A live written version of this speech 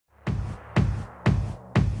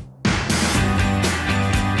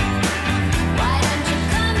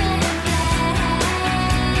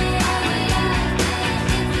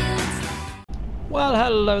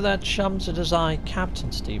Hello there, chums. It is I,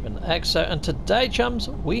 Captain Stephen Exo, and today, chums,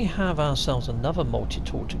 we have ourselves another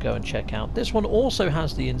multi-tool to go and check out. This one also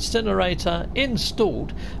has the Incinerator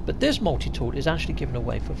installed, but this multi-tool is actually given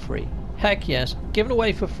away for free. Heck yes, given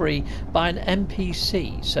away for free by an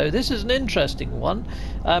NPC. So this is an interesting one.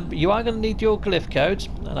 You are going to need your glyph codes,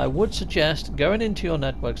 and I would suggest going into your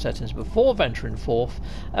network settings before venturing forth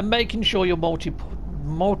and making sure your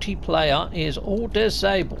multiplayer is all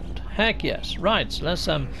disabled. Heck yes. Right, so let's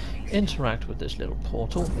interact with this little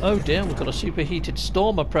portal. Oh dear, we've got a superheated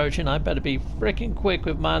storm approaching. I better be freaking quick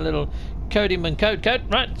with my little Codyman code.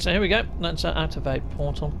 Right, so here we go. Let's activate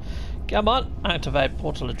portal. Come on, activate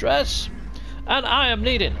portal address. And I am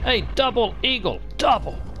needing a double eagle.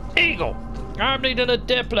 I'm needing a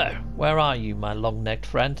Diplo. Where are you, my long-necked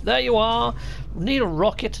friend? There you are. Need a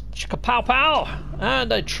rocket, chicka-pow-pow,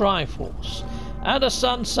 and a Triforce, and a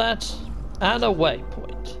sunset, and a waypoint.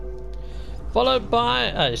 Followed by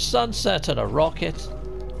a sunset and a rocket,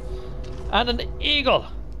 and an eagle,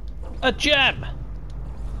 a gem,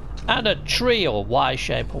 and a tree or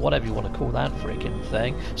Y-shape or whatever you want to call that freaking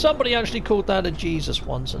thing. Somebody actually called that a Jesus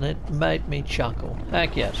once and it made me chuckle.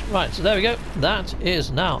 Heck yes. Right, so there we go. That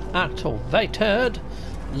is now activated.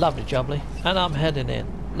 Lovely jubbly. And I'm heading in.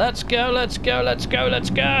 Let's go. Yeah,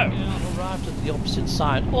 I've arrived at the opposite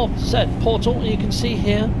side of said portal, and you can see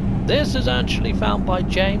here, this is actually found by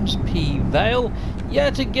James PVale.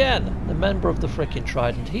 Yet again, the member of the frickin'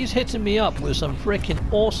 Trident. He's hitting me up with some frickin'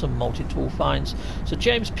 awesome multi-tool finds. So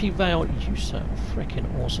James PVale, you so frickin'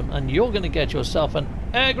 awesome. And you're going to get yourself an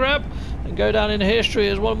air grab and go down in history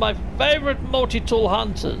as one of my favourite multi-tool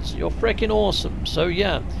hunters. You're frickin' awesome. So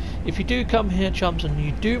yeah, if you do come here, chums, and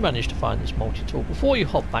you do manage to find this multi-tool, before you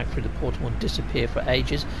hop back through the portal and disappear for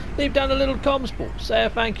ages, leave down a little comms ball. Say a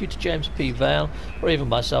thank you to James PVale, or even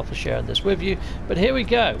myself for sharing this with you. But here we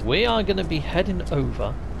go. We are going to be heading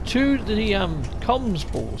over to the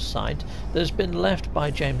comms ball site that's been left by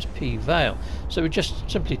James PVale. So we just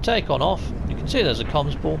simply take on off. You can see there's a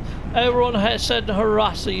comms ball over on said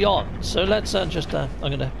Horizon. So let's I'm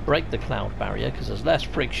going to break the cloud barrier because there's less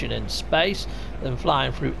friction in space than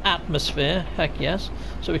flying through atmosphere. Heck yes.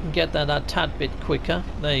 So we can get there that tad bit quicker.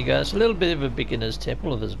 There you go. It's a little bit of a beginner's tip.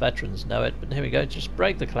 All of us veterans know it. But here we go. Just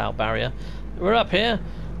break the cloud barrier. We're up here.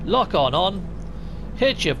 Lock on.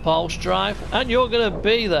 Hit your pulse drive, and you're going to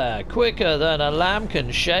be there quicker than a lamb can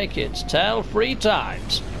shake its tail 3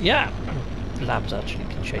 times. Yeah, lambs actually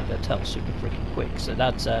can shake their tail super freaking quick, so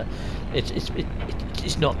that's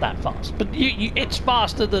it's not that fast, but it's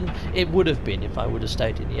faster than it would have been if I would have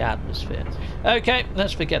stayed in the atmosphere. Okay,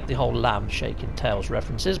 let's forget the whole lamb shaking tails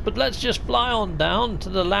references, but let's just fly on down to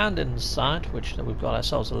the landing site, which we've got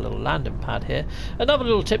ourselves a little landing pad here. Another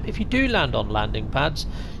little tip: if you do land on landing pads,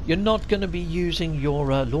 you're not going to be using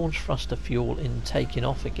your launch thruster fuel in taking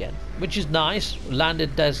off again, which is nice.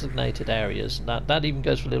 Landed designated areas. That even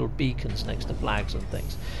goes for little beacons next to flags and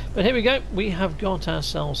things. But here we go. We have got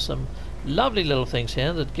ourselves some lovely little things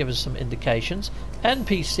here that give us some indications.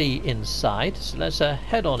 NPC inside. So let's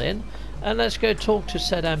head on in and let's go talk to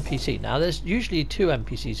said NPC. Now there's usually 2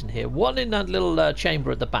 NPCs in here. One in that little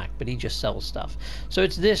chamber at the back, but he just sells stuff. So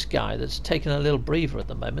it's this guy that's taking a little breather at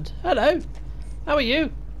the moment. Hello. How are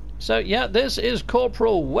you? So yeah, this is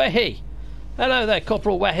Corporal Wehi. Hello there,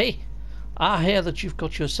 Corporal Wehi. I hear that you've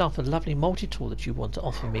got yourself a lovely multi-tool that you want to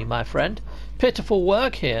offer me, my friend. Pitiful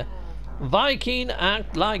work here. Viking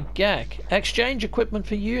act like Gek. Exchange equipment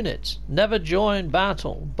for units. Never join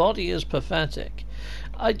battle. Body is pathetic.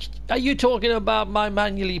 Are you talking about my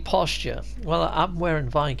manually posture? Well, I'm wearing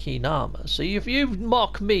Viking armor, so if you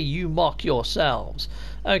mock me, you mock yourselves.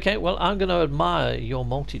 Okay, well, I'm going to admire your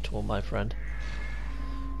multi-tool, my friend.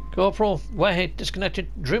 Corporal, Wayhead disconnected,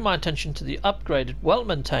 drew my attention to the upgraded,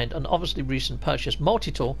 well-maintained, and obviously recent purchased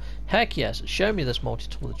multi-tool. Heck yes, show me this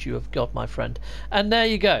multi-tool that you have got, my friend. And there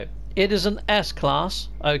you go. It is an S-class,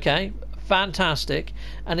 okay, fantastic,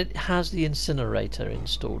 and it has the Incinerator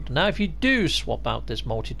installed. Now, if you do swap out this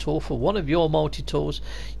multi-tool for one of your multi-tools,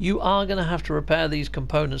 you are going to have to repair these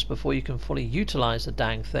components before you can fully utilize the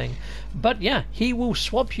dang thing. But yeah, he will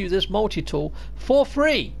swap you this multi-tool for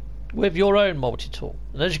free with your own multi-tool.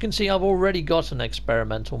 And as you can see, I've already got an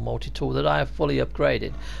experimental multi-tool that I have fully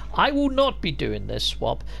upgraded. I will not be doing this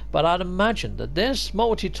swap, but I'd imagine that this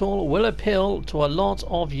multi-tool will appeal to a lot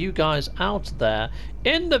of you guys out there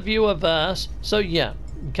in the viewerverse. So yeah,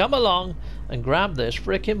 come along and grab this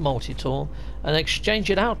freaking multi-tool and exchange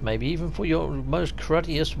it out, maybe even for your most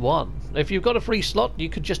cruddiest one. If you've got a free slot, you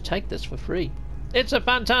could just take this for free. It's a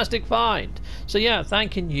fantastic find. So yeah,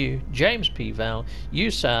 thanking you, James PVale.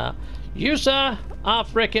 You sir are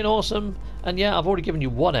freaking awesome. And yeah, I've already given you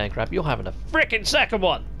one air grab. You're having a frickin' second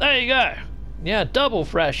one. There you go. Yeah, double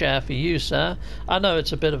fresh air for you, sir. I know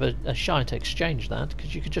it's a bit of a shite exchange, that,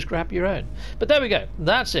 because you could just grab your own. But there we go.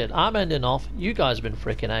 That's it. I'm ending off. You guys have been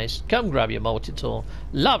frickin' ace. Come grab your multi-tool.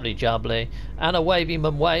 Lovely jubbly. And a wavy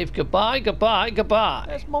mum wave. Goodbye, goodbye, goodbye.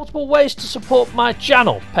 There's multiple ways to support my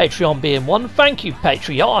channel. Patreon being one. Thank you,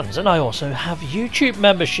 Patreons. And I also have YouTube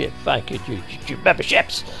membership. Thank you, YouTube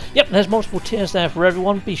memberships. Yep, there's multiple tiers there for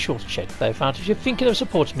everyone. Be sure to check both out if you're thinking of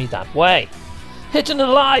supporting me that way. Hitting a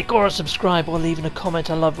like or a subscribe or leaving a comment.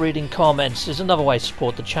 I love reading comments. There's another way to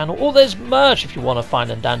support the channel. Or there's merch if you want to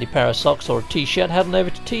find a dandy pair of socks or a t-shirt. Head on over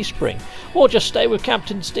to Teespring. Or just stay with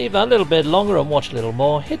Captain Steve a little bit longer and watch a little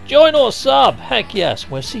more. Hit join or sub. Heck yes.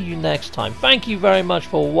 We'll see you next time. Thank you very much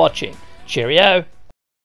for watching. Cheerio.